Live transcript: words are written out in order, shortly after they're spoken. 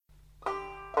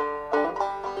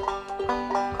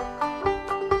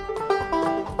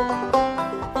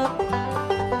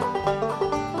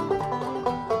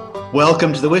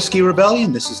Welcome to the Whiskey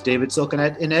Rebellion. This is David Silken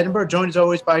in Edinburgh, joined as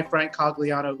always by Frank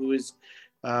Cogliano, who is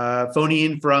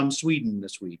phoning in from Sweden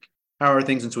this week. How are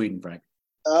things in Sweden, Frank?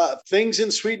 Things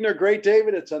in Sweden are great,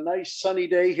 David. It's a nice sunny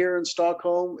day here in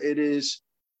Stockholm. It is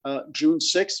June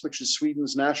 6th, which is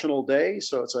Sweden's national day.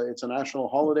 So it's a national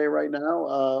holiday right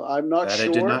now. I'm not sure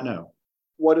I did not know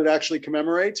what it actually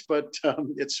commemorates, but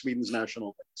it's Sweden's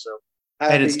national day. So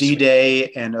and it's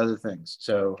D-Day and other things.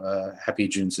 So happy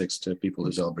June 6th to people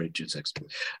who celebrate June 6th.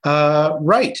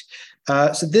 Right.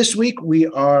 So this week we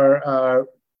are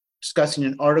discussing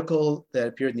an article that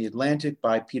appeared in The Atlantic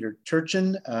by Peter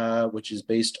Turchin, which is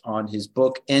based on his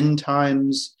book, End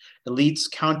Times, Elites,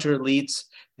 Counter-Elites,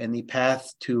 and the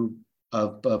Path to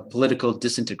Political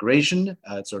Disintegration.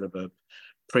 It's sort of a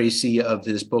précis of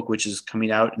this book, which is coming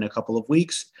out in a couple of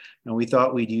weeks. And we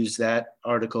thought we'd use that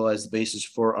article as the basis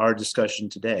for our discussion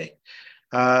today.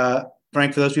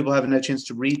 Frank, for those people who haven't had a chance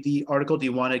to read the article, do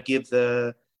you want to give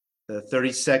the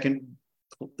 30-second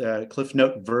Cliff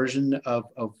Note version of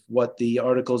what the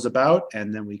article is about?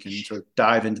 And then we can sort of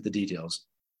dive into the details.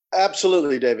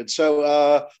 Absolutely, David.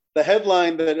 So the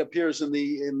headline that appears in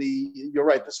the you're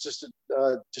right, this is just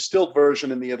a distilled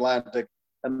version in The Atlantic.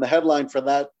 And the headline for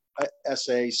that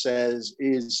essay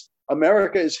is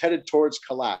America is headed towards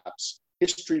collapse.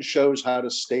 History shows how to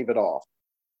stave it off.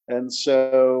 And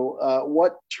so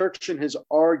what Turchin has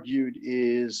argued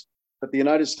is that the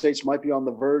United States might be on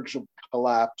the verge of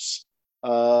collapse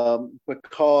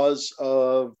because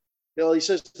of, he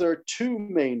says there are two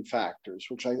main factors,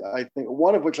 which I think,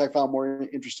 one of which I found more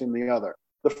interesting than the other.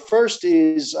 The first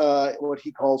is what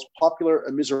he calls popular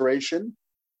immiseration,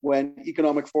 when the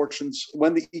economic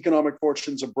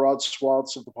fortunes of broad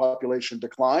swaths of the population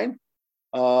decline.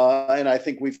 And I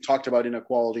think we've talked about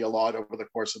inequality a lot over the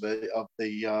course of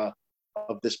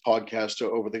this podcast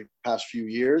over the past few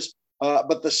years.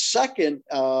 But the second,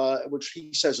 which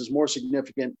he says is more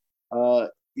significant,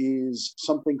 is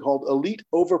something called elite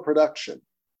overproduction.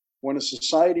 When a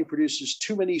society produces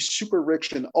too many super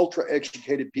rich and ultra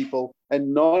educated people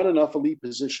and not enough elite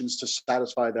positions to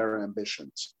satisfy their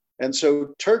ambitions. And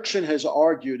so Turchin has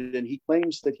argued, and he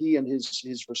claims that he and his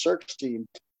research team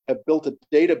have built a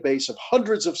database of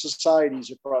hundreds of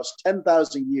societies across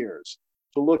 10,000 years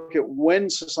to look at when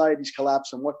societies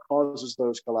collapse and what causes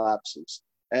those collapses.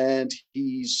 And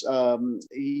he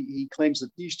claims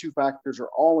that these two factors are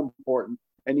all important,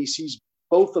 and he sees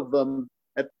both of them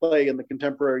at play in the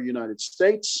contemporary United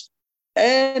States.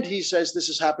 And he says this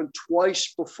has happened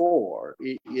twice before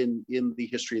in the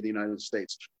history of the United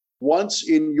States. Once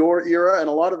in your era, and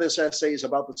a lot of this essay is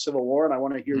about the Civil War, and I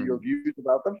want to hear your views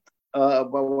about them,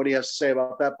 about what he has to say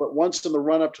about that. But once in the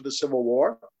run-up to the Civil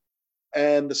War,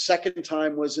 and the second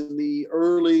time was in the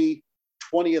early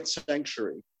 20th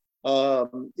century.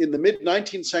 In the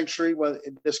mid-19th century, when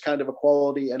this kind of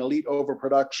equality and elite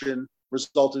overproduction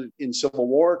resulted in civil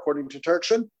war, according to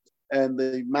Turchin, and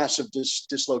the massive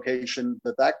dislocation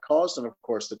that caused, and of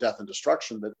course the death and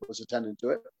destruction that was attendant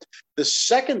to it. The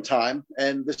second time,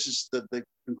 and this is the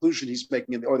conclusion he's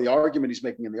making, or the argument he's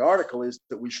making in the article, is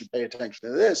that we should pay attention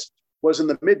to this, was in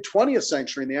the mid-20th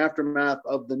century, in the aftermath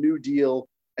of the New Deal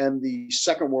and the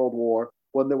Second World War,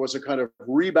 when there was a kind of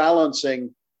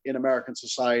rebalancing in American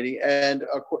society. And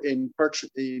in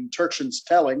Turchin's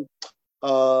telling,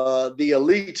 the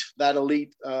elite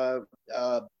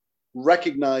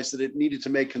recognized that it needed to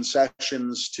make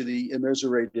concessions to the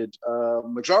immiserated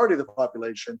majority of the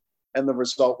population, and the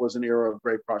result was an era of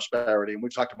great prosperity. And we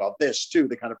talked about this too,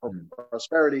 the kind of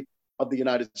prosperity of the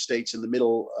United States in the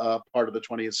middle part of the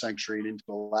 20th century and into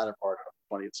the latter part of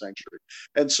the 20th century.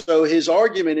 And so his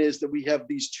argument is that we have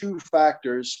these two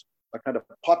factors, a kind of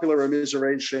popular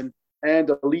immiseration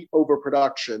and elite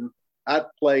overproduction, at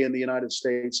play in the United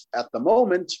States at the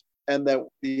moment, and that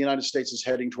the United States is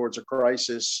heading towards a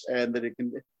crisis, and that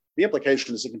the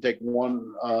implication is it can take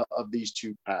one of these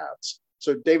two paths.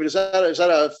 So, David, is that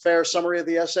a fair summary of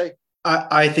the essay?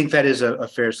 I think that is a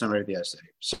fair summary of the essay.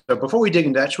 So before we dig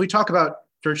into that, should we talk about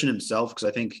Turchin himself? Because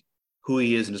I think who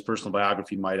he is in his personal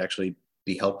biography might actually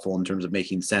be helpful in terms of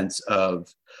making sense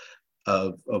of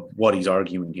what he's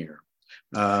arguing here.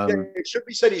 It should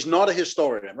be said he's not a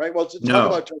historian, right? Well, talk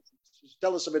about Turchin.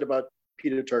 Tell us a bit about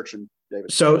Peter Turchin,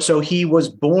 David. So he was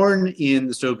born in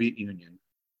the Soviet Union,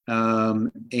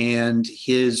 and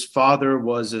his father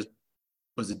was a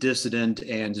dissident,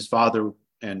 and his father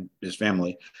and his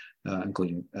family,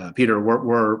 including Peter,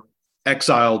 were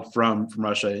exiled from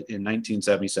Russia in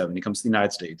 1977. He comes to the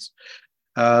United States,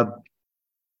 and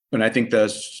I think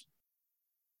the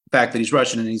fact that he's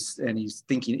Russian and he's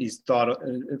thought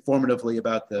informatively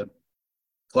about the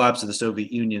collapse of the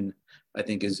Soviet Union I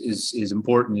think is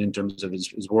important in terms of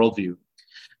his worldview.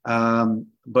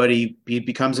 But he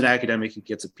becomes an academic. He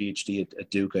gets a PhD at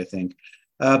Duke, I think.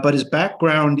 But his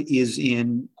background is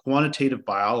in quantitative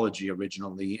biology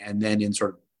originally, and then in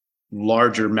sort of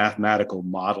larger mathematical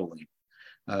modeling.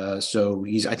 So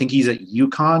I think he's at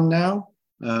UConn now,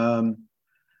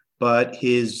 but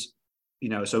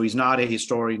so he's not a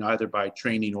historian either by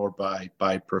training or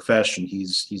by profession.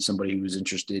 He's somebody who's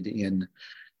interested in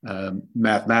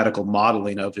mathematical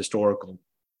modeling of historical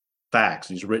facts.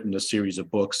 He's written a series of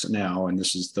books now, and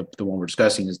this is the one we're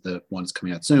discussing is the one that's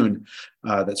coming out soon,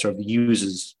 that sort of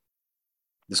uses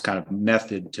this kind of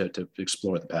method to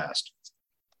explore the past.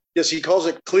 Yes, he calls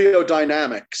it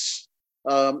cliodynamics.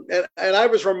 And I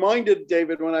was reminded,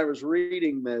 David, when I was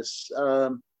reading this,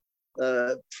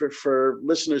 for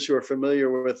listeners who are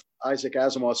familiar with Isaac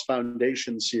Asimov's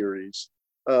Foundation series,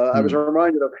 I was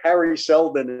reminded of Harry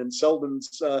Seldon and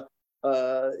Seldon's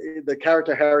the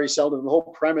character Harry Seldon. The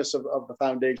whole premise of the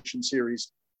Foundation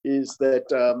series is that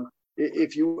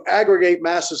if you aggregate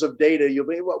masses of data, you'll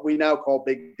be what we now call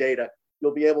big data.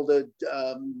 You'll be able to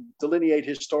delineate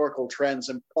historical trends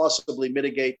and possibly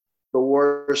mitigate the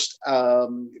worst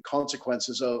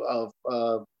consequences of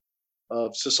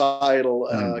societal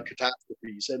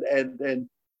catastrophes. And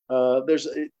there's,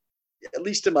 at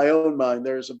least in my own mind,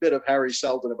 there's a bit of Harry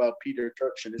Seldon about Peter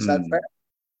Turchin. Is that fair?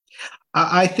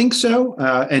 I think so.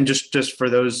 And just for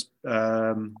those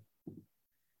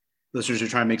listeners who are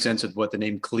trying to make sense of what the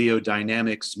name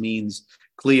cliodynamics means,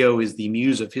 Clio is the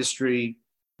muse of history.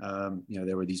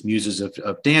 There were these muses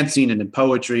of dancing and in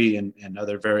poetry and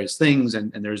other various things.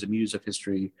 And there's a muse of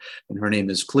history, and her name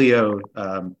is Clio,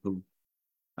 who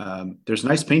there's a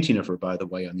nice painting of her, by the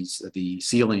way, on the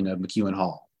ceiling of McEwen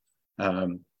Hall.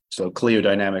 So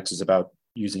cliodynamics is about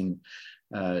using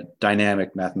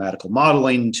dynamic mathematical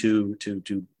modeling to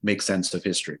make sense of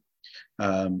history.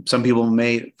 For some people,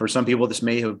 this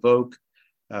may evoke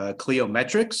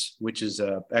cliometrics, which is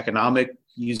economic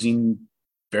using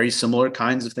very similar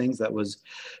kinds of things that was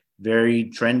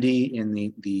very trendy in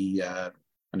the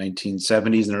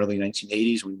 1970s and early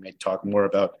 1980s. We may talk more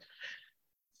about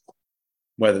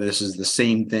whether this is the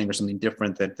same thing or something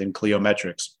different than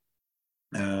cliometrics.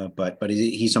 But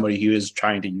he's somebody who is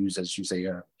trying to use, as you say,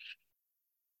 a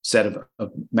set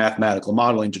of mathematical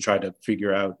modeling to try to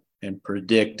figure out and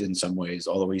predict in some ways,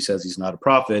 although he says he's not a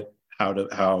prophet,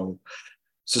 how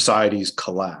societies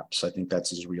collapse. I think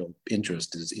that's his real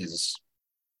interest is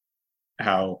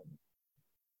how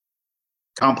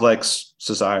complex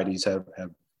societies have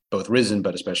both risen,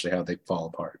 but especially how they fall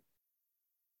apart.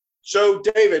 So,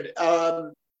 David,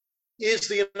 is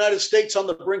the United States on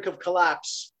the brink of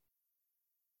collapse?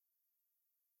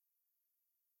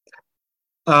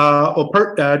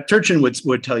 Turchin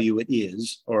would tell you it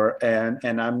is,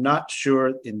 and I'm not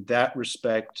sure in that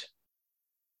respect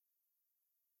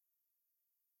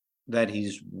that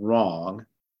he's wrong,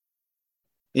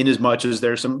 in as much as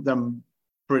there's some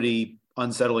pretty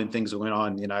unsettling things going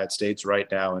on in the United States right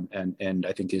now, and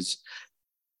I think his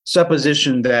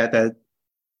supposition that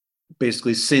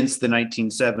basically since the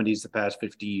 1970s, the past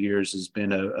 50 years, has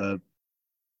been a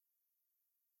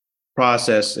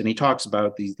process, and he talks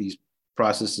about these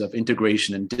processes of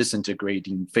integration and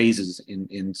disintegrating phases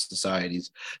in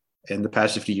societies. In the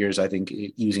past 50 years, I think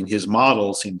using his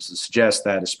model seems to suggest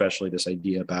that, especially this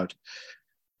idea about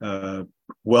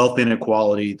wealth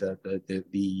inequality,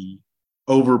 the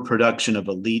overproduction of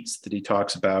elites that he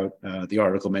talks about. The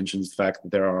article mentions the fact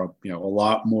that there are a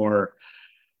lot more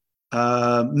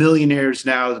millionaires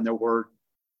now than there were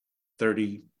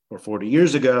 30 or 40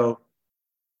 years ago.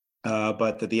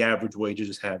 But that the average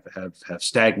wages have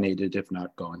stagnated, if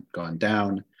not gone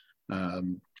down,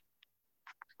 and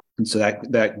so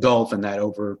that gulf and that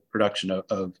overproduction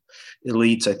of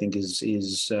elites, I think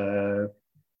is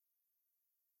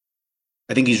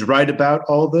I think he's right about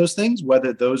all of those things.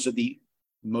 Whether those are the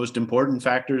most important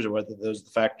factors or whether those are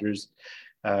the factors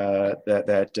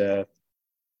that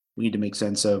we need to make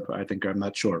sense of, I'm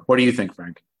not sure. What do you think,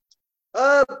 Frank?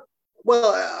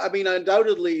 Well, I mean,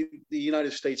 undoubtedly, the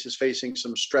United States is facing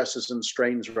some stresses and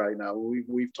strains right now.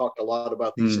 We've talked a lot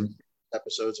about these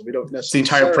episodes, and we don't necessarily. It's the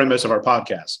entire premise of our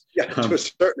podcast. Yeah, to a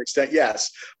certain extent,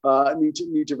 yes.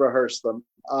 Need to rehearse them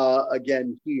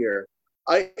again here.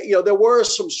 There were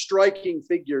some striking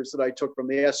figures that I took from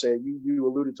the essay. You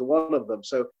alluded to one of them.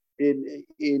 So in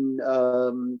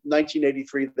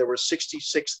 1983, there were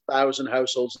 66,000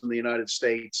 households in the United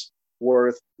States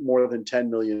worth more than $10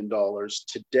 million.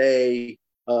 Today,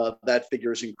 that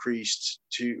figure has increased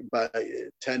by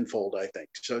tenfold, I think.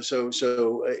 So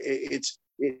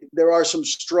there are some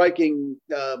striking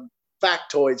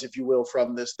factoids, if you will,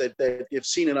 from this that if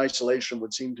seen in isolation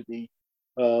would seem to be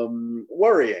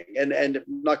worrying, and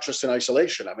not just in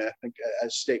isolation. I mean, I think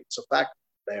as statements of fact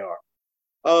they are.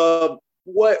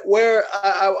 Where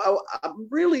I'm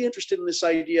really interested in this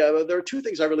idea. There are two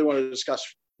things I really want to discuss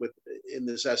in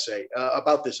this essay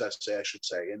about this essay, I should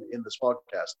say, in this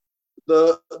podcast.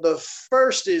 The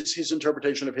first is his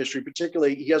interpretation of history.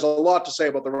 Particularly, he has a lot to say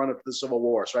about the run up to the Civil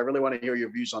War, so I really want to hear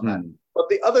your views on that. But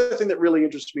the other thing that really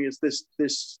interests me is this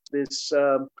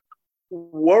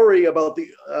worry about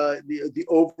the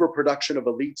overproduction of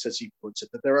elites, as he puts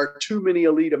it, that there are too many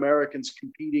elite Americans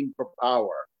competing for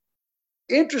power.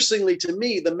 Interestingly to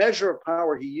me, the measure of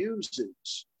power he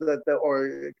uses,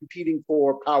 or competing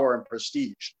for power and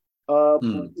prestige,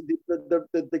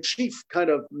 the chief kind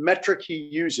of metric he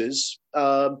uses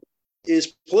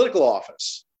is political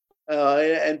office.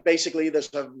 And basically,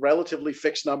 there's a relatively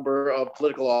fixed number of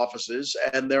political offices,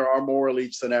 and there are more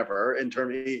elites than ever in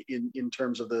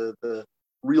terms of the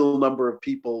real number of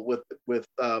people with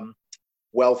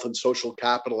wealth and social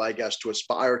capital, I guess, to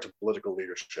aspire to political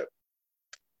leadership.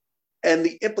 And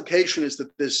the implication is that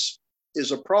this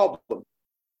is a problem.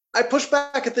 I push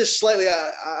back at this slightly.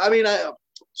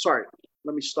 Sorry,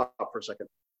 let me stop for a second.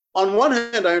 On one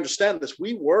hand, I understand this.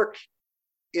 We work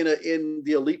in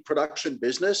the elite production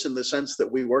business in the sense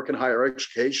that we work in higher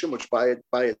education, which by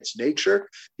its nature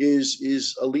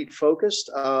is elite focused,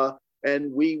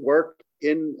 and we work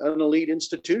in an elite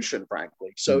institution,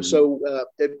 frankly. So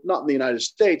not in the United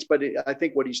States, but I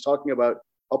think what he's talking about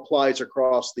applies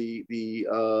across the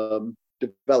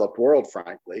developed world,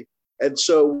 frankly. And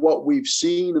so what we've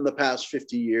seen in the past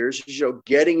 50 years is,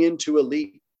 getting into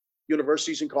elite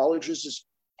universities and colleges is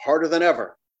harder than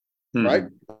ever, right?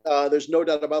 There's no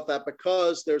doubt about that,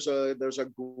 because there's a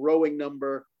growing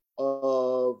number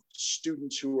of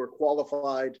students who are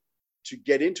qualified to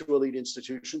get into elite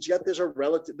institutions, yet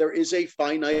there is a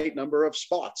finite number of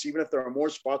spots. Even if there are more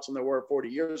spots than there were 40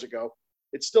 years ago,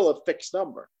 it's still a fixed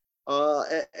number.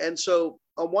 And so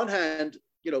on one hand,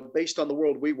 based on the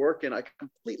world we work in, I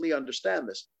completely understand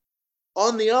this.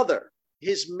 On the other,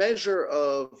 his measure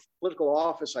of political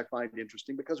office I find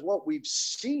interesting, because what we've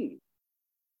seen,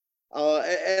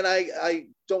 and I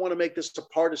don't want to make this a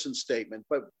partisan statement,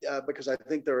 but because I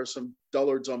think there are some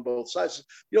dullards on both sides,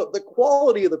 the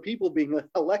quality of the people being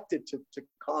elected to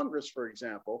Congress, for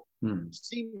example,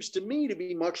 seems to me to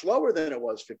be much lower than it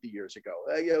was 50 years ago.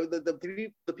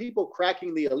 The people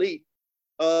cracking the elite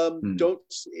don't,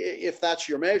 if that's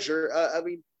your measure.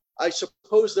 I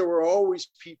suppose there were always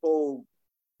people.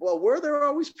 Well, were there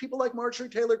always people like Marjorie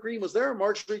Taylor Greene? Was there a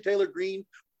Marjorie Taylor Greene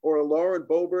or a Lauren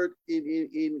Boebert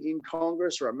in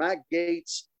Congress, or a Matt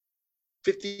Gaetz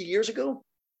 50 years ago?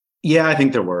 Yeah, I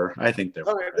think there were. All right,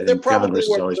 there probably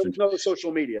were. There was no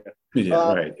social media.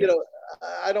 Right.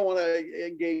 I don't want to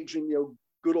engage in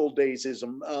good old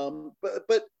daysism,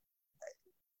 but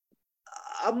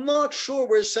I'm not sure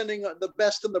we're sending the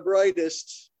best and the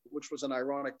brightest, which was an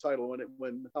ironic title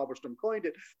when Halberstam coined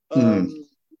it,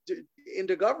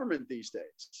 into government these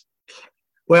days.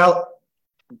 Well,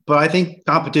 but I think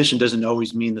competition doesn't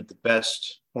always mean that the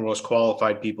best or most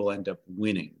qualified people end up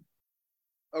winning.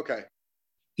 Okay.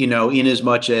 In as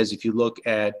much as if you look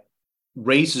at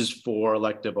races for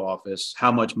elective office,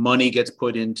 how much money gets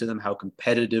put into them, how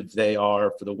competitive they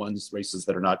are for the races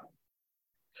that are not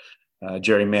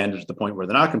gerrymandered to the point where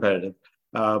they're not competitive.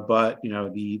 But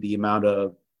the amount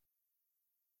of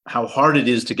how hard it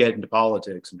is to get into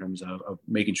politics in terms of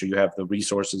making sure you have the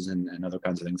resources and other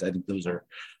kinds of things, I think those are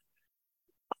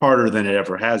harder than it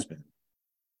ever has been.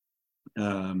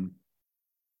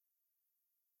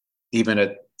 Even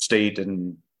at state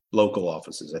and local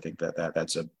offices, I think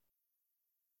that's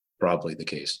probably the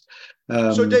case.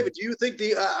 So, David, do you think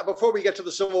before we get to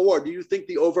the Civil War, do you think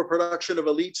the overproduction of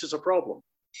elites is a problem?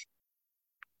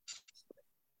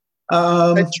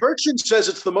 And Turchin says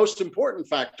it's the most important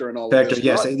factor in all of this.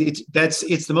 Yes,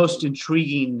 it's the most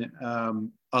intriguing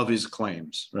of his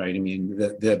claims, right? I mean,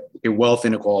 the wealth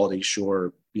inequality,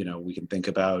 sure, we can think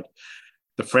about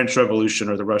the French Revolution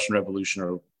or the Russian Revolution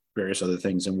or various other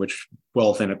things in which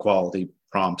wealth inequality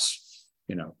prompts,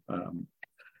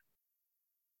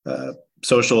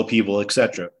 social upheaval,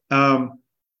 etc.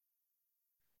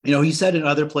 He said in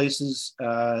other places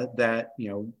that,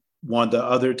 one of the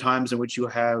other times in which you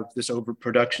have this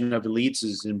overproduction of elites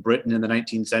is in Britain in the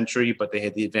 19th century, but they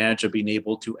had the advantage of being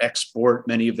able to export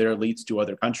many of their elites to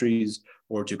other countries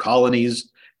or to colonies,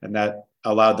 and that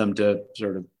allowed them to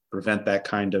sort of prevent that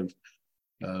kind of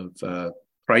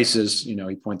crisis.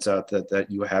 He points out that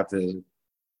you have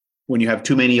when you have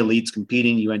too many elites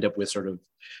competing, you end up with sort of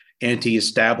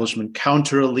anti-establishment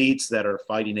counter elites that are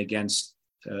fighting against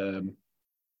the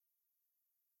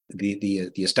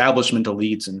establishment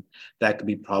elites, and that could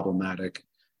be problematic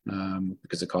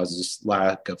because it causes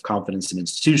lack of confidence in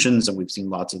institutions, and we've seen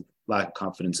lots of lack of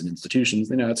confidence in institutions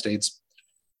in the United States.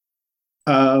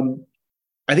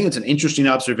 I think it's an interesting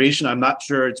observation. I'm not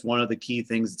sure it's one of the key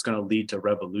things that's going to lead to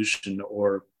revolution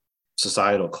or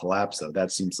societal collapse, though.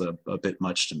 That seems a bit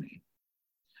much to me.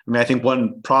 I mean, I think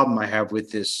one problem I have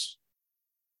with this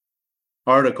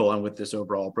article and with this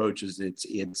overall approach is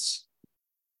it's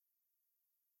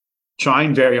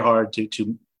trying very hard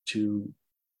to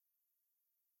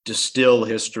distill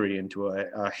history into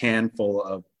a handful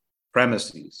of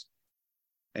premises.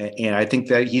 And I think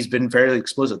that he's been fairly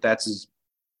explicit. That's his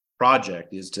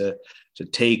project, is to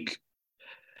take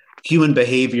human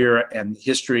behavior and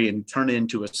history and turn it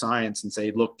into a science and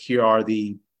say, look, here are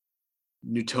the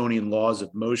Newtonian laws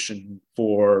of motion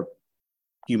for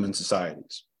human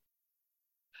societies.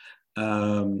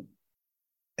 And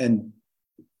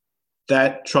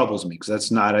that troubles me because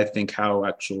that's not, I think, how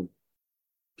actual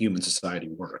human society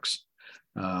works.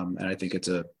 And I think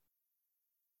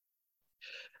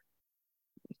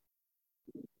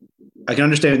I can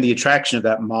understand the attraction of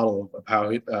that model of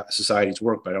how societies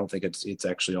work, but I don't think it's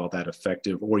actually all that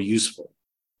effective or useful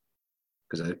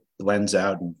because it blends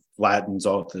out and flattens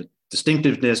all the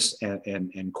distinctiveness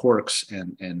and quirks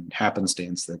and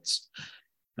happenstance that's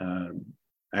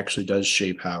actually does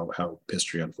shape how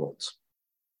history unfolds.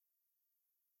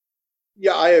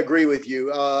 Yeah, I agree with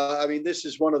you. I mean, this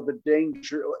is one of the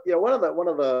danger. One of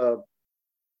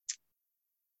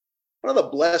the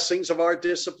blessings of our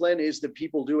discipline is that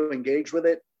people do engage with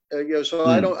it. I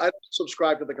don't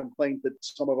subscribe to the complaint that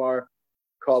some of our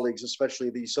colleagues,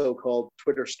 especially the so-called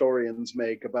Twitter storians,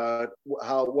 make about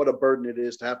what a burden it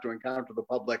is to have to encounter the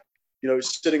public.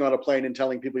 Sitting on a plane and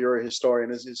telling people you're a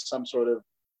historian is some sort of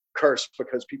curse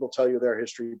because people tell you they're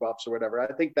history buffs or whatever.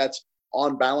 I think that's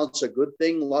on balance a good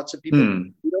thing. Lots of people,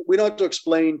 we don't have to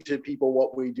explain to people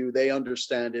what we do. They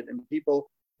understand it. And people,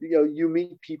 you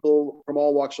meet people from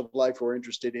all walks of life who are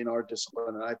interested in our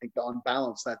discipline. And I think on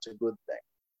balance, that's a good thing.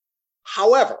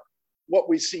 However, what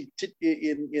we see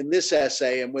in this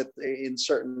essay and in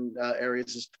certain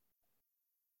areas is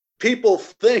people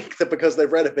think that because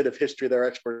they've read a bit of history, they're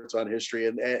experts on history,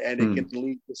 and it can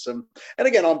lead to some. And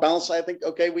again, on balance, I think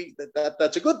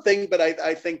that's a good thing, but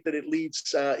I think that it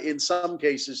leads in some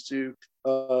cases to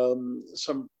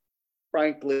some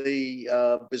frankly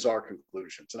bizarre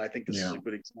conclusions, and I think this is a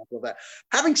good example of that.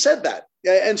 Having said that,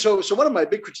 and so one of my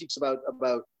big critiques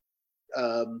about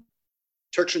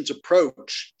Turchin's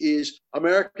approach is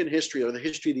American history, or the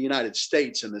history of the United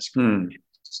States in this case,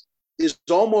 is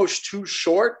almost too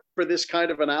short for this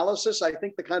kind of analysis. I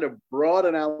think the kind of broad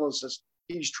analysis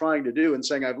he's trying to do and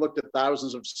saying, I've looked at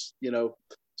thousands of,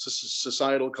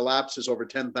 societal collapses over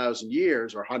 10,000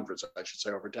 years, or hundreds, I should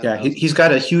say, over 10,000. Yeah, he's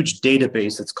got a huge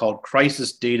database that's called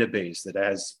Crisis Database that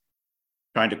has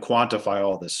trying to quantify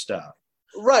all this stuff.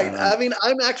 Right. I mean,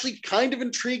 I'm actually kind of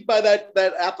intrigued by that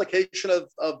application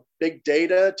of big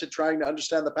data to trying to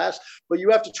understand the past, but you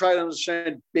have to try to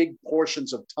understand big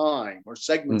portions of time or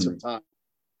segments of time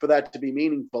for that to be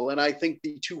meaningful. And I think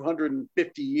the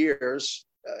 250 years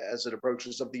as it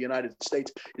approaches of the United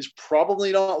States is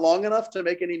probably not long enough to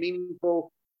make any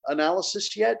meaningful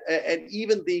analysis yet. And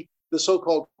even the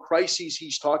so-called crises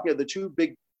he's talking about, the two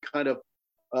big kind of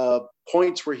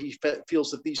points where he feels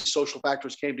that these social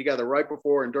factors came together right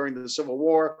before and during the Civil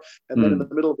War, and then in the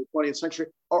middle of the 20th century,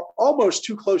 are almost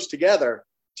too close together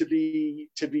to be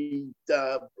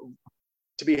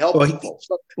helpful.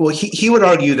 He would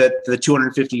argue that the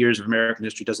 250 years of American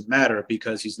history doesn't matter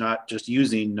because he's not just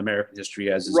using American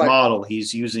history as his model.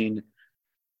 He's using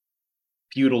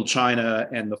feudal China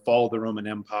and the fall of the Roman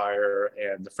Empire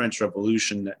and the French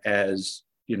Revolution as,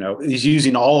 he's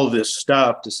using all of this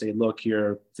stuff to say, look, here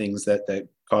are things that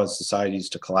cause societies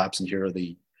to collapse, and here are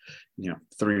the,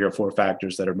 3 or 4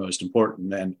 factors that are most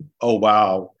important. And oh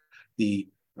wow, if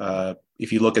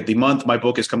you look at the month my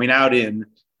book is coming out in,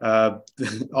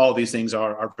 all these things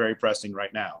are very pressing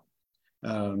right now.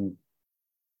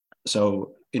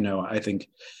 So I think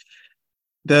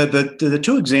the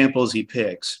two examples he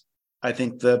picks, I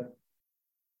think the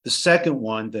second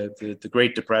one, the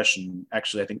Great Depression,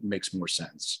 actually I think makes more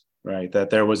sense, right?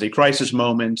 That there was a crisis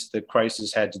moment. The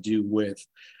crisis had to do with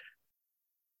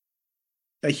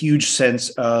a huge sense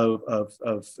of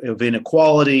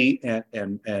inequality and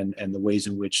the ways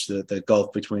in which the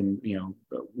gulf between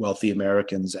wealthy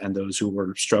Americans and those who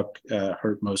were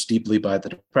hurt most deeply by the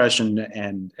Depression,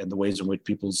 and the ways in which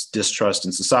people's distrust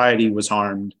in society was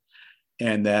harmed,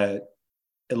 and that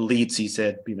elites, he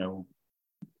said,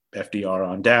 FDR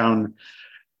on down,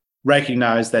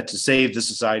 recognized that to save the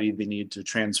society, they need to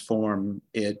transform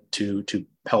it to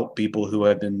help people who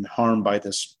have been harmed by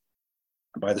the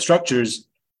structures.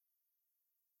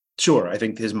 Sure, I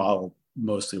think his model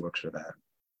mostly works for that.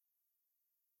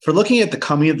 For looking at the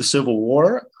coming of the Civil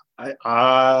War,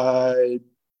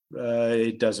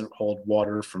 it doesn't hold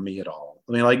water for me at all.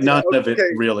 I mean, like none of it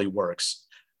really works.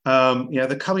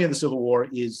 The coming of the Civil War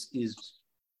is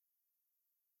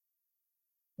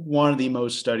one of the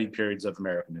most studied periods of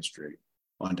American history,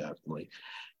 undoubtedly,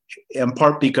 in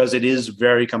part because it is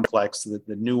very complex. The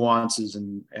nuances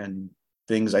and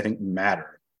things I think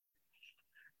matter,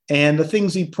 and the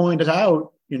things he pointed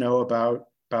out, about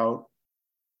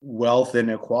wealth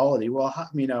inequality. Well,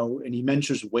 and he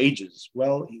mentions wages.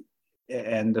 Well,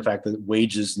 and the fact that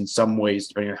wages, in some ways,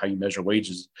 depending on how you measure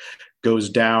wages, goes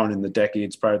down in the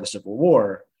decades prior to the Civil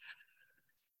War.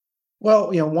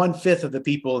 Well, 1/5 of the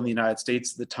people in the United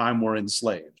States at the time were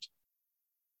enslaved.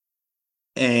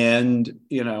 And,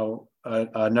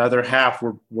 another half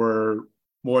were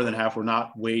more than half were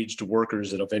not waged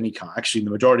workers of any kind. Actually,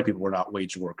 the majority of people were not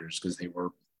waged workers because they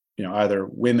were, either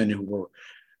women who were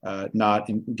not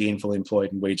gainfully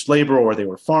employed in waged labor, or they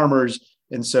were farmers.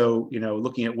 And so,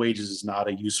 looking at wages is not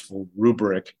a useful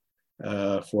rubric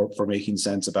for making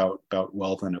sense about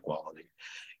wealth inequality.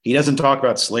 He doesn't talk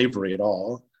about slavery at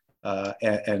all.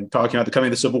 And talking about the coming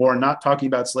of the Civil War and not talking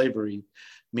about slavery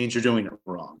means you're doing it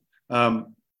wrong.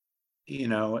 And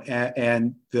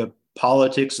the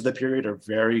politics of the period are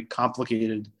very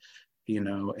complicated,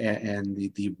 and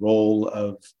the role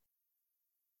of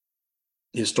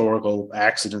historical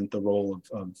accident, the role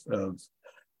of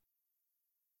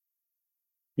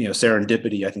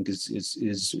serendipity, I think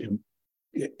is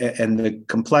and the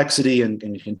complexity and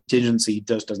contingency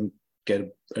just doesn't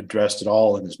get addressed at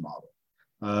all in this model.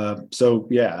 So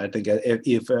yeah, I think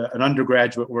if an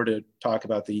undergraduate were to talk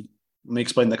about let me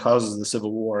explain the causes of the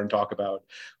Civil War and talk about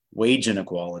wage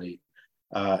inequality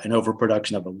and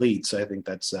overproduction of elites, I think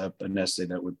that's an essay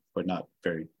that would not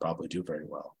probably do very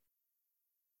well,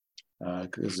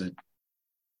 because it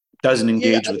doesn't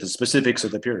engage with the specifics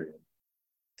of the period.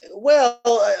 Well,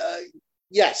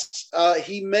 yes,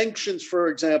 he mentions, for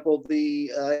example,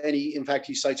 and in fact,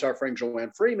 he cites our friend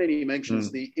Joanne Freeman. He mentions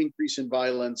the increase in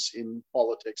violence in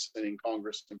politics and in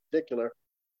Congress in particular.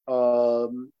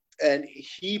 And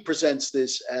he presents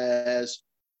this as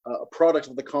a product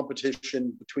of the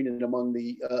competition between and among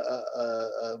the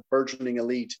burgeoning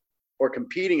elite, or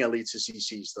competing elites as he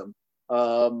sees them,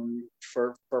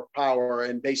 for power.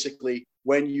 And basically,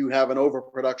 when you have an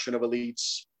overproduction of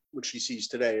elites, which he sees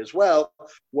today as well,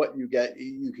 what you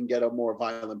can get a more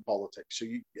violent politics. So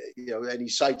and he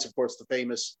cites, of course, the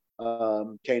famous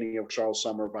caning of Charles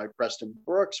Sumner by Preston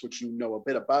Brooks, which you know a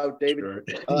bit about, David. Sure.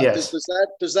 Yes.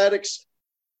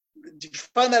 Do you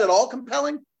find that at all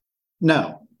compelling?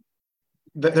 No,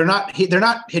 they're not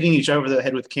hitting each other over the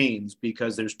head with canes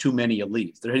because there's too many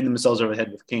elites. They're hitting themselves over the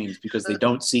head with canes because they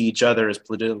don't see each other as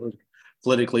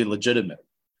politically legitimate.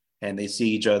 And they see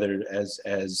each other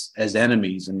as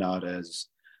enemies and not as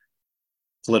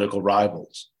political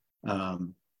rivals.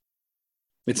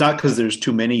 It's not because there's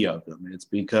too many of them. It's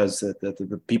because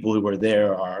the people who are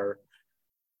there are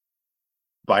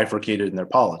bifurcated in their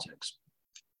politics.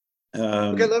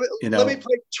 Okay, let me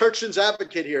play Turchin's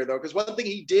advocate here, though, because one thing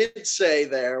he did say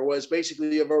there was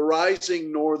basically of a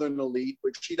rising northern elite,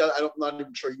 which I'm not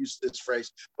even sure he used this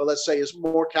phrase, but let's say is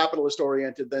more capitalist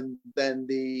oriented than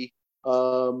the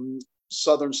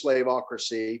Southern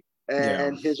slaveocracy.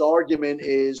 And his argument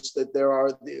is that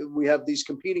we have these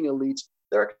competing elites.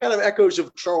 There are kind of echoes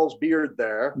of Charles Beard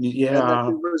there. Yeah. And that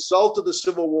the result of the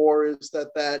Civil War is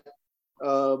that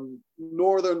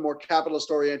northern, more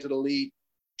capitalist oriented elite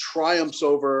triumphs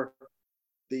over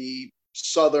the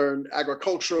Southern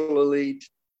agricultural elite,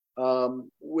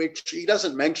 which he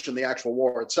doesn't mention the actual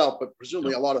war itself, but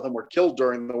presumably a lot of them were killed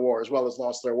during the war, as well as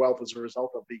lost their wealth as a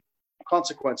result of the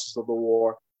consequences of the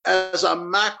war. As a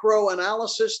macro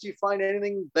analysis, do you find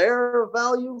anything there of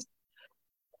value?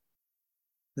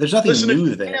 There's nothing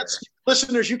new there.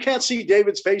 Listeners, you can't see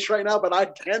David's face right now, but I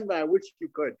can. I wish you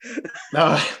could.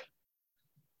 No.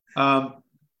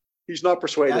 He's not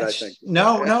persuaded, I think.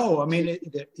 No. I mean,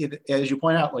 as you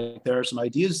point out, like there are some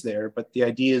ideas there, but the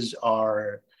ideas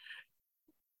are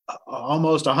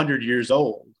almost 100 years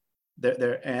old.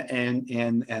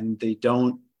 And they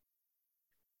don't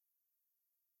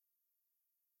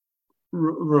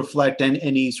reflect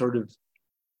any sort of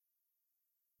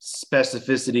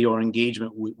specificity or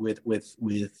engagement with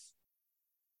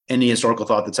any historical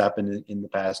thought that's happened in the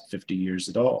past 50 years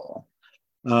at all.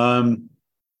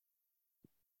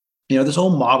 This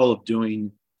whole model of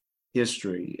doing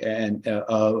history and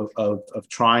of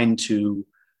trying to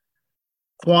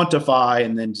quantify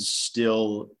and then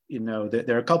distill.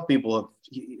 There are a couple people.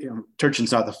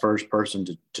 Turchin's not the first person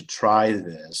to try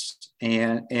this,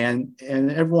 and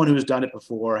everyone who's done it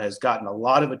before has gotten a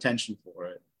lot of attention for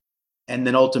it, and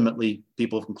then ultimately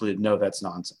people have concluded, no, that's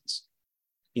nonsense.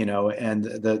 And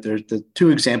the two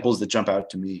examples that jump out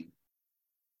to me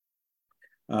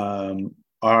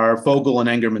are Fogel and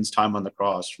Engerman's Time on the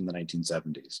Cross from the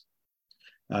 1970s.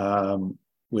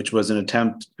 Which was an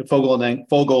attempt. Fogel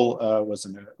was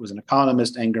an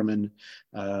economist. Engerman,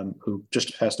 who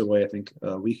just passed away, I think,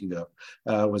 a week ago,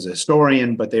 was a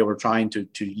historian. But they were trying to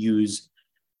use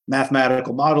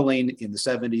mathematical modeling in the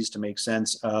 70s to make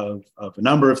sense of a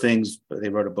number of things. They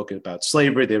wrote a book about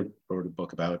slavery. They wrote a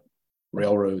book about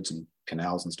railroads and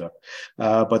canals and stuff.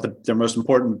 But their most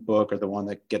important book, or the one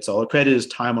that gets all the credit, is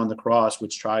Time on the Cross,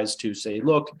 which tries to say,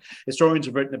 look, historians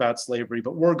have written about slavery,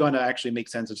 but we're going to actually make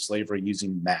sense of slavery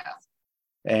using math.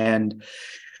 And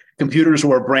computers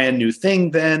were a brand new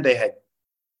thing then. They had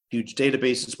huge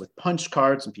databases with punch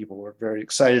cards, and people were very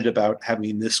excited about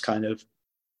having this kind of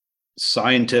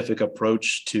scientific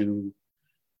approach to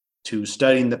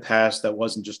studying the past that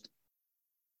wasn't just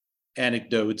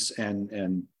anecdotes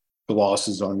and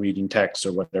glosses on reading text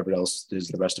or whatever else is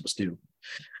the rest of us do.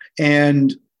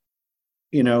 And,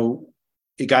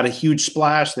 it got a huge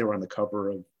splash. They were on the cover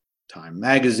of Time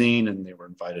magazine, and they were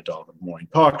invited to all the morning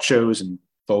talk shows, and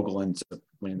Fogel ends up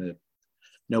winning the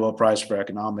Nobel Prize for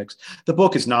Economics. The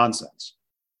book is nonsense,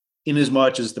 in as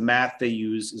much as the math they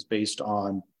use is based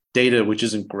on data, which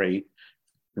isn't great.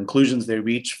 Conclusions they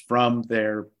reach from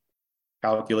their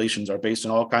calculations are based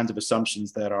on all kinds of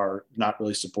assumptions that are not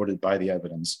really supported by the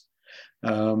evidence.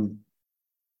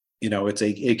 It's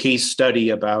a case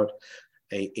study about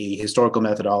a historical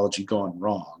methodology going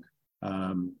wrong,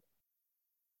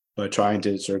 but trying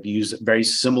to sort of use very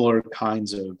similar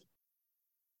kinds of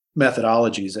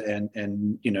methodologies and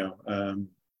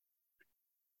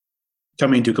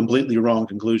coming to completely wrong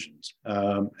conclusions.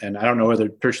 And I don't know whether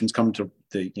Turchin's come to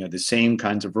the same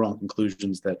kinds of wrong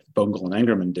conclusions that Fogel and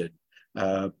Engerman did,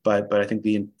 but I think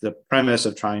the premise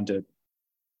of trying to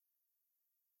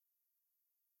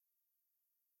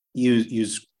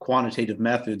use quantitative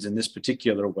methods in this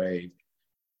particular way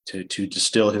to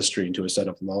distill history into a set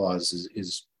of laws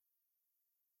is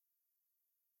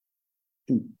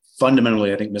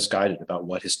fundamentally, I think, misguided about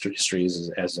what history is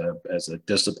as a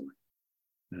discipline.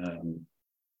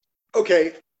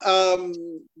 Okay.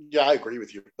 Yeah, I agree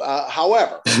with you.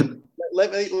 However,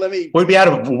 let me. We'd be out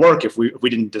of work if we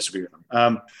didn't disagree with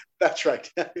them. That's right.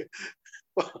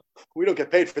 Well, we don't get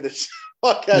paid for this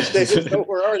podcast, David. So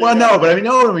we're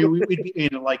already we'd be,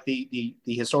 like the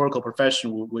historical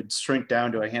profession would shrink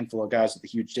down to a handful of guys with a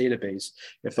huge database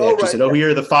if they said,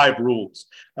 here are the 5 rules.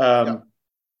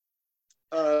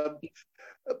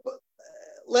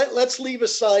 Let's leave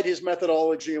aside his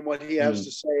methodology and what he has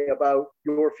to say about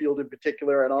your field in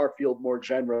particular and our field more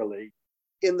generally,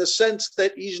 in the sense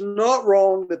that he's not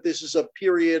wrong that this is a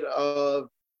period of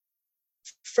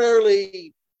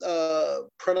fairly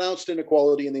pronounced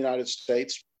inequality in the United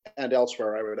States and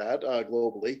elsewhere, I would add,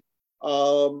 globally.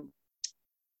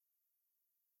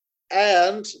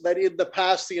 And that in the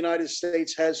past, the United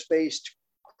States has faced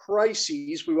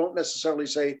crises. We won't necessarily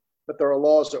say that there are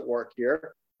laws at work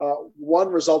here. One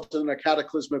resulted in a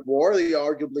cataclysmic war,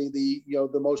 arguably the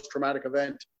most traumatic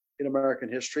event in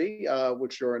American history,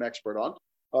 which you're an expert on.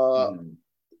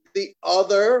 The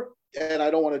other, and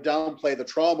I don't want to downplay the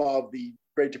trauma of the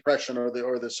Great Depression or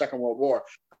the Second World War.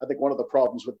 I think one of the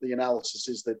problems with the analysis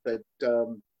is that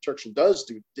Turchin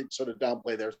did sort of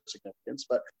downplay their significance,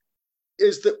 but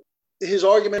is that his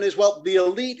argument is, well, the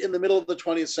elite in the middle of the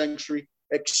 20th century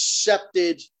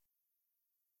accepted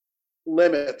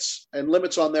limits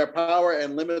on their power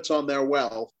and limits on their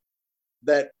wealth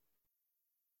that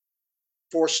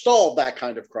forestalled that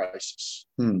kind of crisis.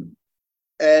 And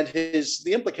the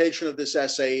implication of this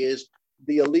essay is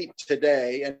the elite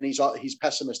today, and he's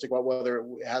pessimistic about whether it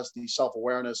has the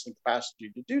self-awareness and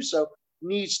capacity to do so,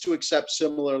 needs to accept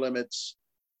similar limits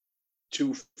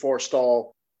to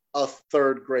forestall a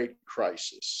third great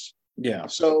crisis. Yeah.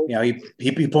 So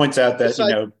he points out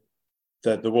that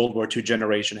that the World War II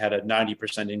generation had a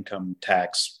 90% income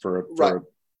tax for a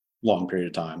long period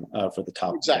of time for the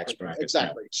top tax bracket.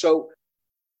 Exactly. So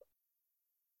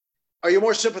are you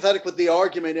more sympathetic with the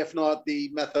argument, if not the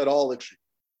methodology?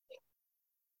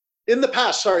 In the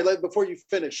past, sorry, before you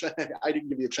finish, I didn't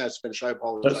give you a chance to finish. I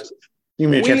apologize. Give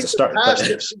me a chance to start.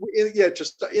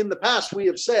 Just in the past, we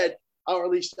have said, or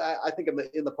at least I think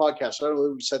in the podcast, I don't know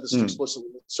if we said this explicitly,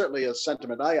 but certainly a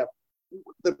sentiment I have,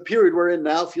 the period we're in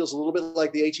now feels a little bit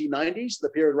like the 1890s, the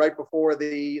period right before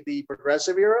the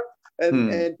progressive era.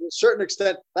 And to a certain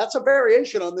extent, that's a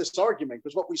variation on this argument,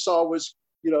 because what we saw was,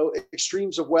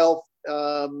 extremes of wealth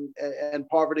and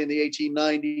poverty in the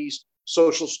 1890s,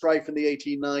 social strife in the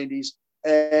 1890s.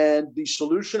 And the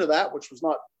solution to that, which was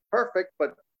not perfect,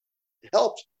 but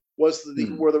helped, were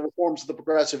the reforms of the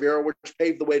progressive era, which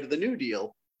paved the way to the New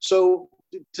Deal. So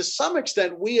to some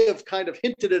extent, we have kind of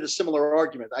hinted at a similar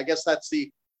argument. I guess that's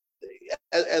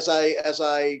as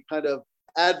I kind of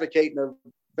advocate in a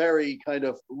very kind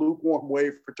of lukewarm way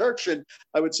for Turchin,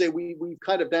 I would say we've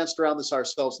kind of danced around this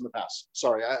ourselves in the past.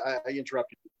 Sorry, I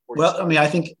interrupted you. Well, I mean, I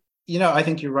think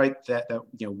you're right that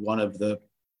one of the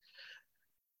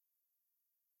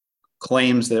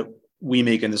claims that we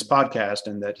make in this podcast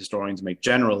and that historians make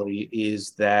generally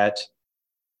is that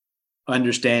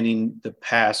understanding the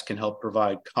past can help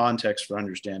provide context for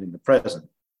understanding the present,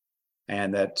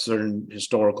 and that certain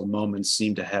historical moments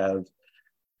seem to have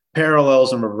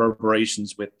parallels and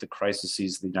reverberations with the crises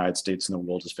the United States and the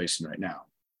world is facing right now.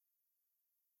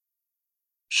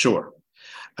 Sure.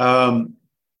 But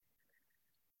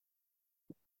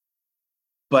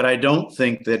I don't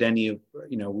think that any of, what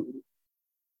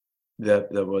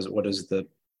is the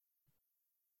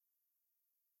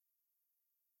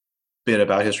bit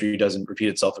about history doesn't repeat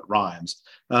itself, it rhymes.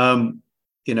 That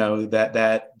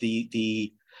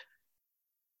the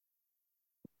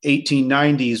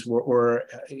 1890s were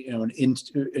an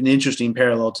interesting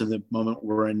parallel to the moment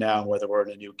we're in now, whether we're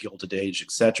in a new Gilded Age,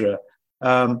 etc.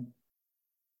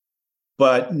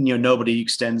 But nobody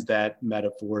extends that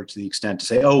metaphor to the extent to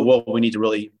say, oh, well, we need to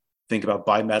really think about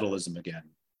bimetallism again,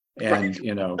 and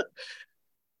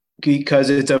because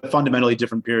it's a fundamentally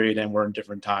different period, and we're in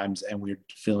different times, and we're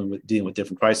dealing with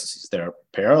different crises. There are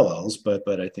parallels,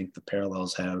 but I think the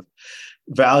parallels have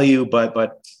value,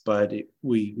 but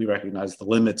we recognize the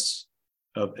limits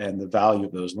of and the value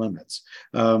of those limits.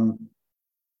 I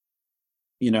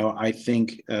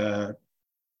think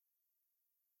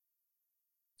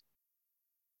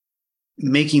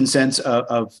making sense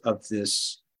of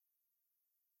this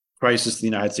crisis the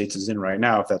United States is in right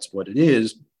now, if that's what it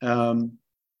is.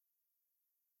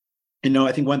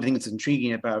 I think one thing that's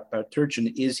intriguing about Turchin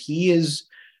is he is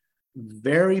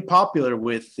very popular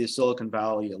with the Silicon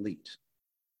Valley elite.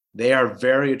 They are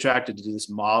very attracted to this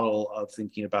model of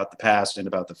thinking about the past and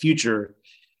about the future,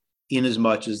 in as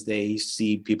much as they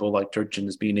see people like Turchin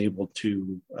as being able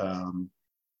to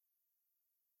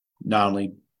not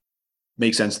only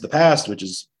make sense of the past, which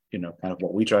is kind of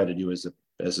what we try to do as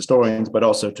historians, but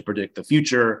also to predict the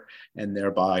future, and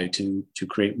thereby to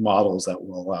create models that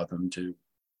will allow them to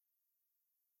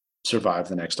survive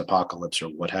the next apocalypse or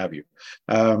what have you.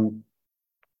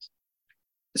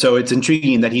 So it's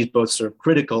intriguing that he's both sort of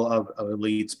critical of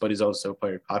elites, but he's also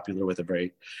very popular with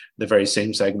the very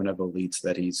same segment of elites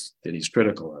that he's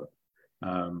critical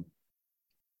of.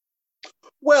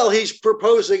 Well, he's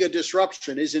proposing a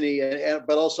disruption, isn't he?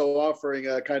 But also offering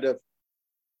a kind of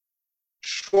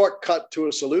shortcut to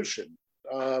a solution,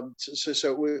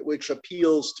 which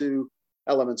appeals to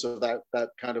elements of that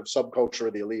kind of subculture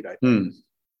of the elite, I think.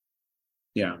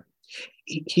 Yeah.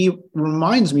 He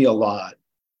reminds me a lot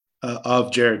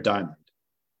of Jared Diamond.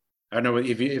 I don't know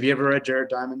if you ever read Jared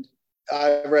Diamond.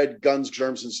 I read Guns,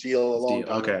 Germs, and Steel a long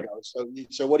time ago.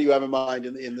 So what do you have in mind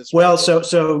in this? Well,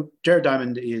 so Jared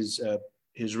Diamond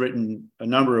has written a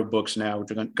number of books now.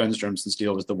 Which Guns, Germs, and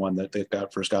Steel was the one that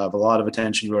first got a lot of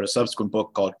attention. He wrote a subsequent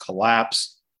book called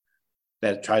Collapse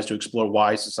that tries to explore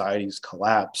why societies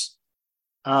collapse.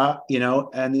 And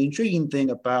the intriguing thing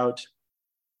about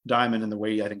Diamond and the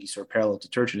way I think he's sort of parallel to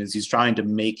Turchin is he's trying to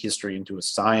make history into a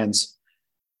science.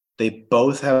 They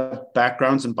both have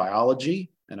backgrounds in biology,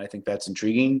 and I think that's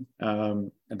intriguing. They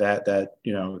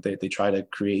try to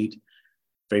create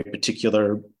very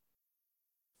particular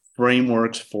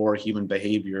frameworks for human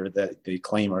behavior that they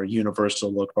claim are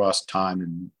universal across time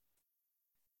and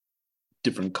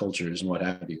different cultures and what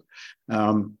have you.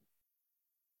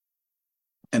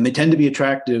 And they tend to be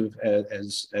attractive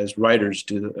as writers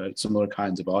to similar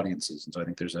kinds of audiences. And so I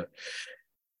think there's a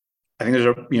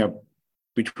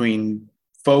between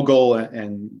Fogel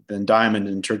and then Diamond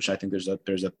and Turchin, I think there's a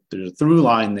through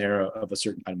line there of a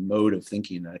certain kind of mode of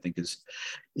thinking that I think is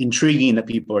intriguing, that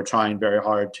people are trying very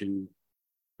hard to,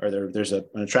 or there's an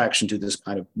attraction to this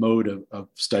kind of mode of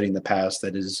studying the past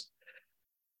that is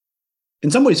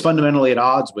in some ways fundamentally at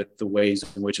odds with the ways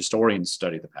in which historians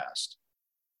study the past.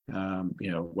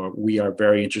 Where we are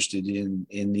very interested in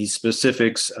these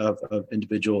specifics of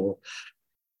individual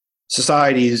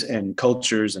societies and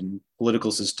cultures and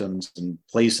political systems and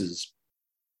places.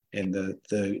 and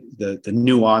the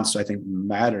nuance, I think,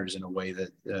 matters in a way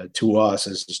that to us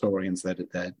as historians that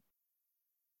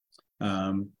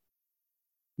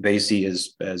they see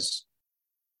as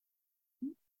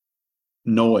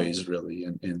noise, really,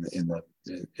 and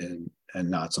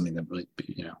not something that really,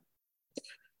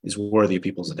 is worthy of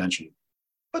people's attention.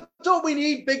 But don't we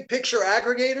need big picture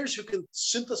aggregators who can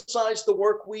synthesize the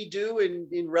work we do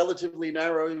in relatively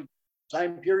narrow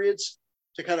time periods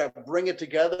to kind of bring it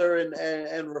together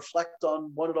and reflect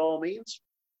on what it all means?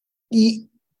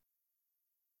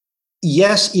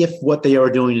 Yes, if what they are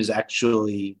doing is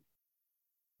actually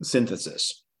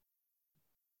synthesis.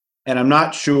 And I'm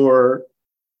not sure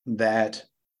that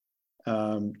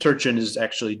Turchin is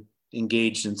actually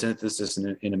engaged in synthesis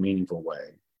in a meaningful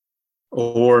way.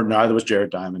 Or neither was Jared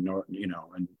Diamond,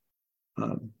 and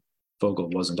Vogel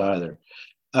wasn't either.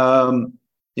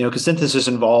 Because synthesis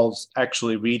involves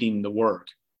actually reading the work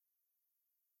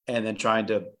and then trying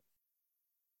to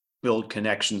build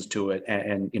connections to it.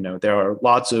 And there are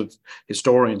lots of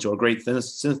historians who are great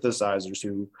synthesizers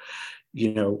who,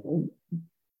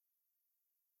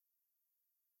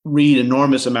 read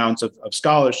enormous amounts of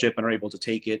scholarship and are able to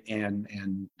take it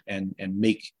and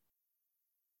make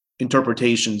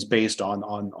interpretations based on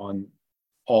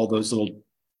all those little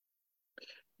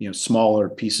smaller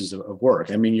pieces of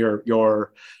work. I mean,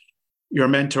 your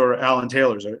mentor Alan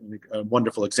Taylor is a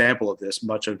wonderful example of this.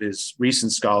 Much of his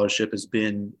recent scholarship has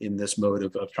been in this mode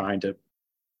of trying to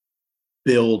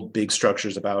build big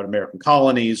structures about American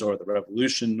colonies or the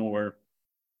Revolution or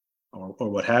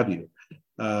what have you.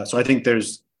 So I think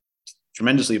there's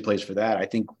tremendously a place for that. I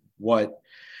think what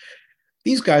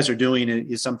these guys are doing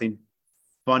is something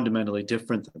fundamentally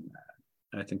different than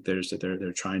that. I think they're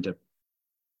trying to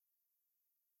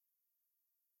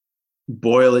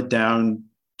boil it down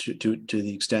to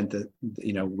the extent that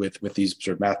with these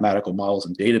sort of mathematical models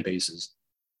and databases,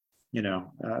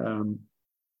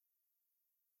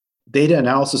 data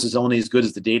analysis is only as good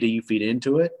as the data you feed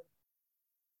into it,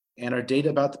 and our data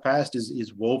about the past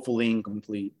is woefully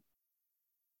incomplete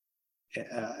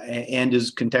and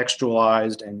is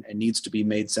contextualized and needs to be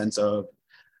made sense of.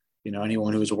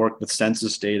 Anyone who has worked with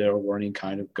census data or any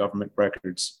kind of government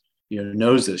records,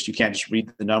 knows this. You can't just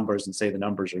read the numbers and say the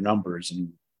numbers are numbers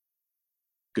and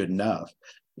good enough.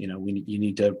 You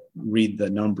need to read the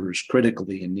numbers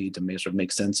critically and need to sort of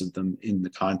make sense of them in the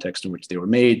context in which they were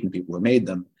made and the people who made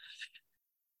them.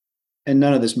 And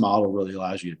none of this model really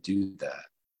allows you to do that.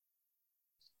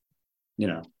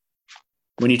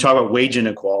 When you talk about wage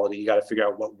inequality, you got to figure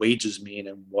out what wages mean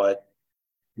and what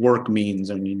work means,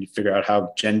 and you need to figure out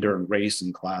how gender and race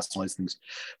and class and all these things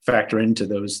factor into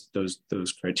those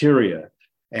criteria,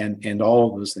 and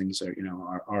all of those things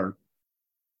are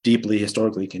deeply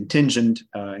historically contingent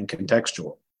and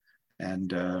contextual,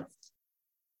 and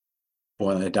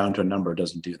boiling it down to a number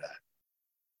doesn't do that.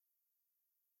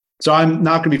 So I'm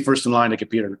not going to be first in line to get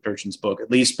Peter Turchin's book, at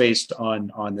least based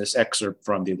on this excerpt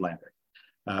from The Atlantic.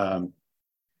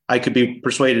 I could be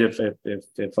persuaded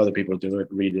if other people do it,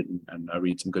 read it, and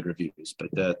read some good reviews. But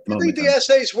do you think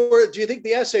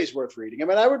the essay's worth reading? I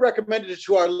mean, I would recommend it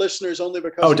to our listeners only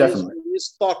because it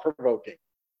is thought provoking.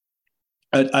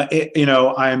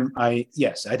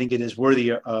 Yes, I think it is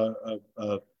worthy of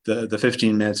the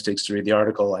 15 minutes it takes to read the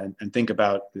article and think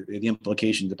about the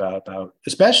implications about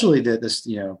especially this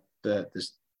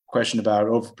question about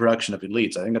overproduction of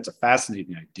elites. I think that's a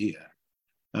fascinating idea.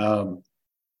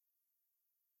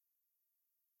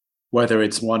 Whether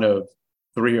it's one of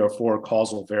 3 or 4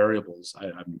 causal variables,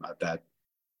 I'm not that,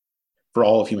 for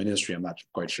all of human history, I'm not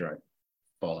quite sure I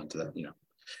fall into that.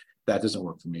 That doesn't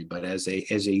work for me. But as a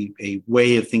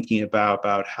way of thinking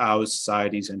about how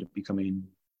societies end up becoming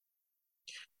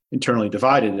internally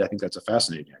divided, I think that's a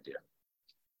fascinating idea.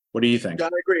 What do you think? Yeah,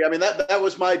 I agree. I mean, that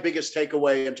was my biggest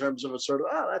takeaway in terms of a sort of,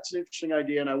 that's an interesting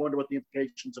idea, and I wonder what the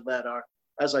implications of that are.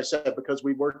 As I said, because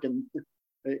we work in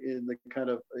the kind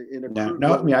of in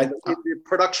the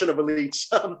production of elites.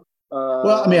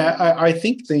 Well, I mean, I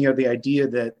think the idea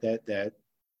that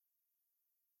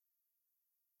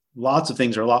lots of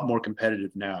things are a lot more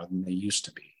competitive now than they used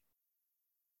to be.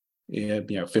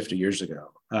 50 years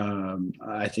ago.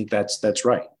 I think that's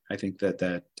right. I think that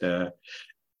the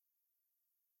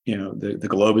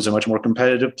globe is a much more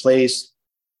competitive place.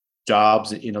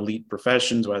 Jobs in elite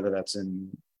professions, whether that's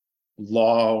in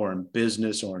law or in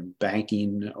business or in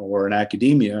banking or in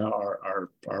academia, are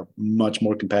much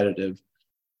more competitive.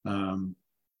 The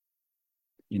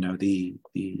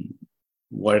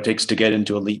what it takes to get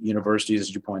into elite universities,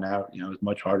 as you point out, is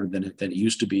much harder than it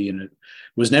used to be, and it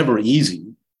was never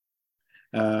easy.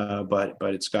 But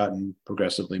it's gotten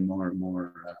progressively more and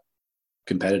more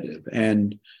competitive.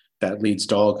 And that leads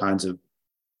to all kinds of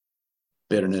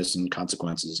bitterness and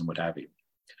consequences and what have you.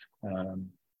 And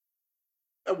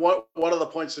one of the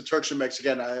points that Turkson makes,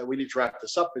 again, we need to wrap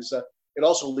this up, is that it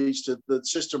also leads to the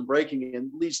system breaking and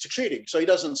leads to cheating. So he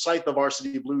doesn't cite the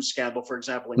Varsity Blues scandal, for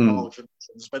example, in college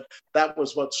admissions, but that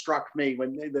was what struck me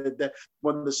when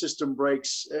the system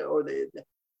breaks,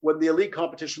 when the elite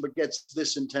competition gets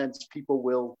this intense, people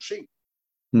will cheat.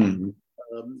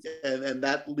 And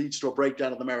that leads to a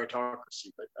breakdown of the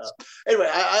meritocracy. But anyway,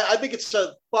 I think it's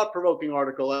a thought-provoking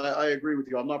article. I agree with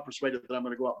you. I'm not persuaded that I'm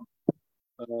going to go out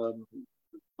and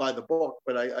buy the book,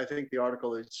 but I think the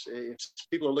article is, if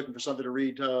people are looking for something to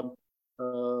read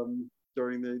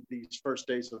during these first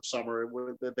days of summer,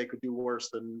 that they could do worse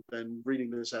than reading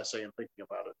this essay and thinking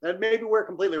about it. And maybe we're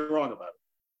completely wrong about it.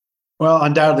 Well,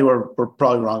 undoubtedly, we're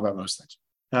probably wrong about most things.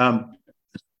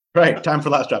 Right, time for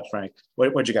last drops, Frank.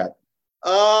 What you got?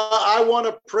 I want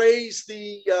to praise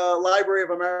the Library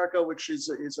of America, which is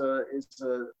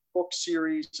a book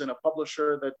series and a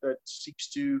publisher that seeks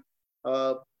to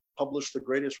publish the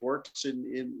greatest works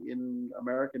in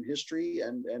American history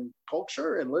and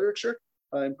culture and literature,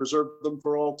 and preserve them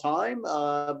for all time.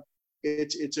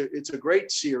 It's a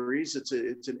great series. It's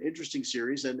an interesting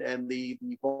series, and the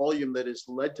volume that has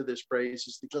led to this praise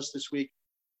is just this week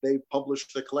they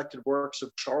published the collected works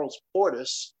of Charles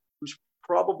Portis, who's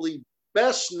probably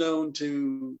best known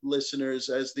to listeners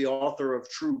as the author of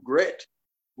True Grit,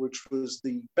 which was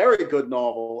the very good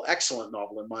novel, excellent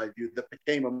novel in my view, that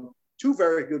became two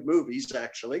very good movies,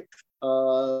 actually.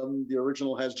 The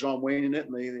original has John Wayne in it,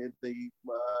 and it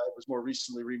was more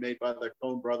recently remade by the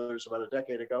Coen brothers about a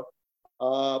decade ago.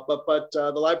 But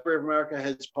the Library of America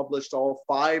has published all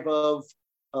 5 of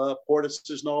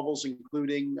Portis's novels,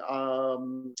 including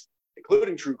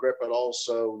True Grit, but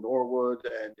also Norwood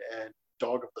and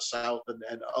Dog of the South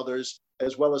and others,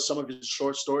 as well as some of his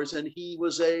short stories. And he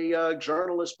was a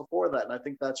journalist before that, and I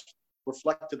think that's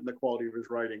reflected in the quality of his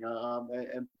writing.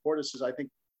 And Portis is, I think,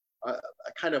 a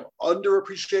kind of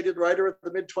underappreciated writer at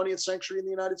the mid-20th century in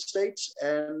the United States,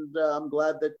 and I'm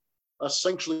glad that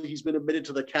essentially he's been admitted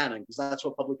to the canon, because that's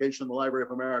what publication in the Library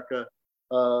of America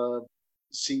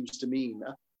seems to mean.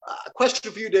 A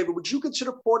question for you, David: would you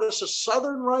consider Portis a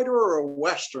Southern writer or a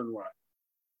Western writer?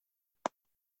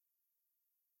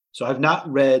 So I've not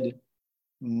read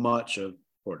much of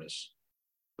Portis,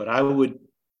 but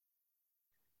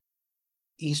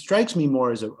he strikes me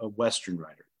more as a Western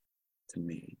writer to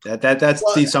me. That's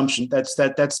the assumption. That's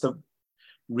the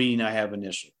reading I have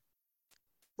initially.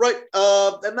 Right,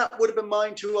 and that would have been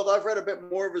mine too. Although I've read a bit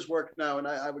more of his work now, and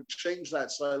I would change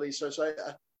that slightly. So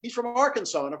he's from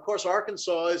Arkansas, and of course,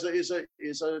 Arkansas is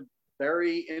a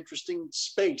very interesting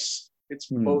space. It's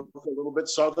both a little bit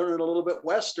Southern and a little bit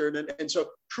Western, and so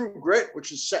True Grit,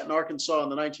 which is set in Arkansas in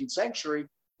the 19th century,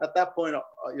 at that point,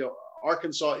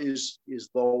 Arkansas is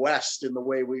the West in the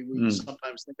way we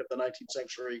sometimes think of the 19th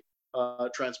century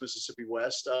Trans-Mississippi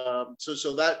West.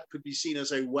 So that could be seen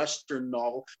as a Western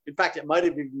novel. In fact, it might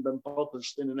have even been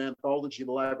published in an anthology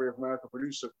the Library of America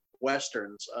produced of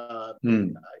Westerns.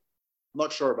 I'm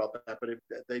not sure about that, but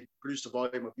they produced a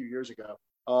volume a few years ago.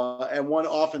 And one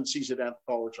often sees it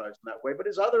anthologized in that way. But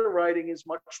his other writing is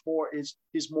much more, his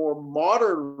more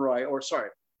modern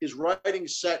his writing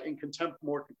set in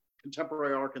more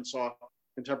contemporary Arkansas,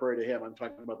 contemporary to him, I'm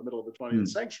talking about the middle of the 20th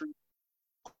century,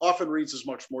 often reads as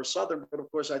much more Southern. But of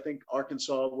course, I think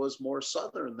Arkansas was more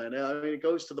Southern then. I mean, it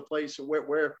goes to the place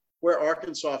where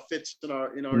Arkansas fits in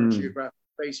our geographic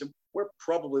space, and we're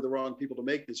probably the wrong people to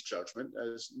make this judgment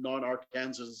as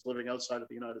non-Arkansans living outside of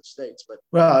the United States. But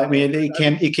well, I mean, it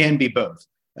can be both.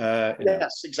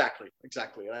 Yes, exactly.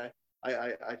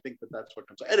 I think that's what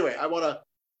comes. Anyway, I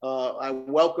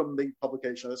welcome the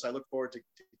publication of this. I look forward to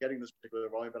getting this particular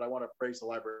volume, but I want to praise the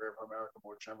Library of America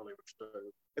more generally, which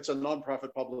it's a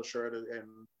nonprofit publisher, and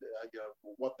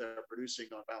what they're producing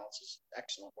on balance is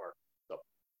excellent work. So,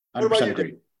 what about you,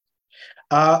 Dave?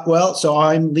 Well, so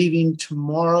I'm leaving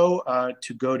tomorrow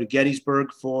to go to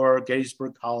Gettysburg for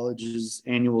Gettysburg College's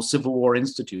annual Civil War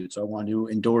Institute. So I want to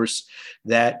endorse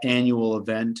that annual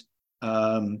event.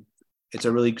 It's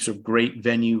a really sort of great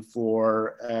venue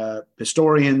for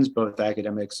historians, both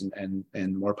academics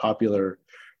and more popular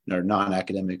or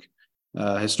non-academic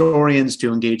historians,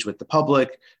 to engage with the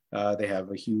public. They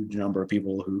have a huge number of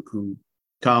people who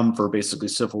come for basically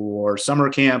Civil War summer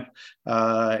camp,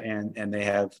 and they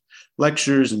have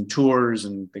lectures and tours,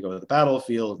 and they go to the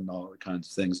battlefield and all kinds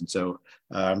of things. And so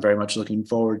I'm very much looking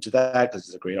forward to that, because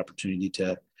it's a great opportunity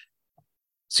to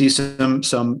see some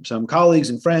colleagues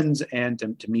and friends, and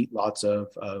to meet lots of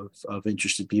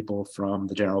interested people from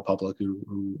the general public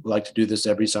who like to do this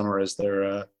every summer as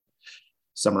their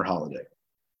summer holiday.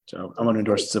 So I want to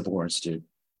endorse the Civil War Institute.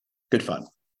 Good fun.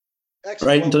 Excellent. All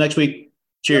right, until next week.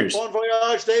 Cheers. Bon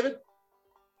voyage, David.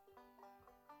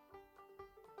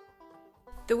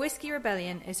 The Whiskey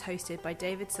Rebellion is hosted by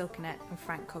David Silkenett and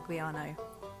Frank Cogliano.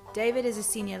 David is a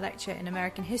senior lecturer in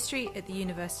American history at the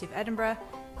University of Edinburgh,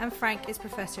 and Frank is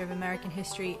Professor of American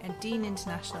History and Dean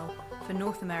International for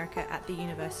North America at the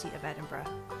University of Edinburgh.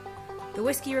 The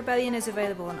Whiskey Rebellion is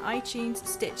available on iTunes,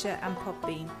 Stitcher and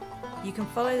Podbean. You can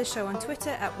follow the show on Twitter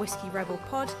at Whiskey Rebel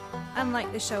Pod and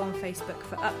like the show on Facebook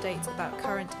for updates about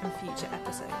current and future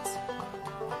episodes.